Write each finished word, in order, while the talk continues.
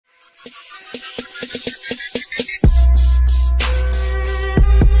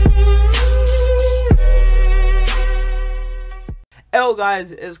Yo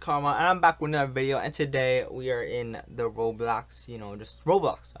guys, it's Karma and I'm back with another video, and today we are in the Roblox, just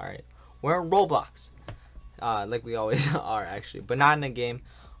Roblox. Alright, we're in Roblox, like we always are actually, but not in the game.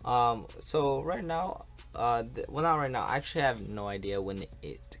 So right now, well, not right now, I actually have no idea when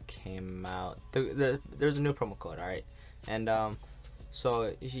it came out. There's a new promo code, alright, and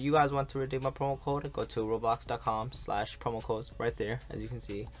so if you guys want to redeem my promo code, go to roblox.com/promo codes right there. As you can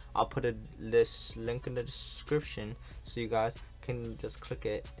see, I'll put this link in the description so you guys can just click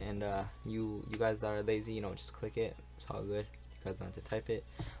it, and you guys that are lazy, just click it. It's all good. You guys don't have to type it.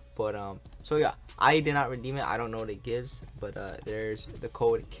 But so yeah, I did not redeem it. I don't know what it gives, but there's the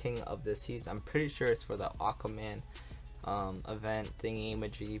code King of the Seas. I'm pretty sure it's for the Aquaman event thingy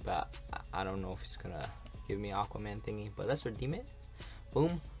majiggy, but I don't know if it's gonna give me Aquaman thingy. But let's redeem it.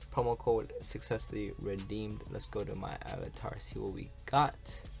 Boom, promo code successfully redeemed. Let's go to my avatar, see what we got.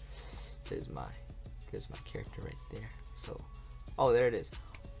 There's my character right there. So, oh, there it is,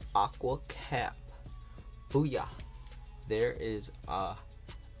 aqua cap. Booyah. There is our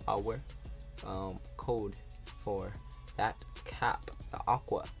code for that cap, the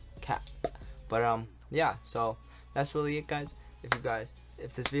aqua cap. But yeah, so that's really it, guys.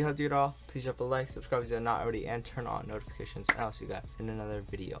 If this video helped you at all, please drop a like, subscribe if you're not already, and turn on notifications. And I'll see you guys in another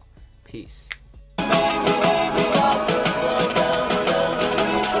video. Peace.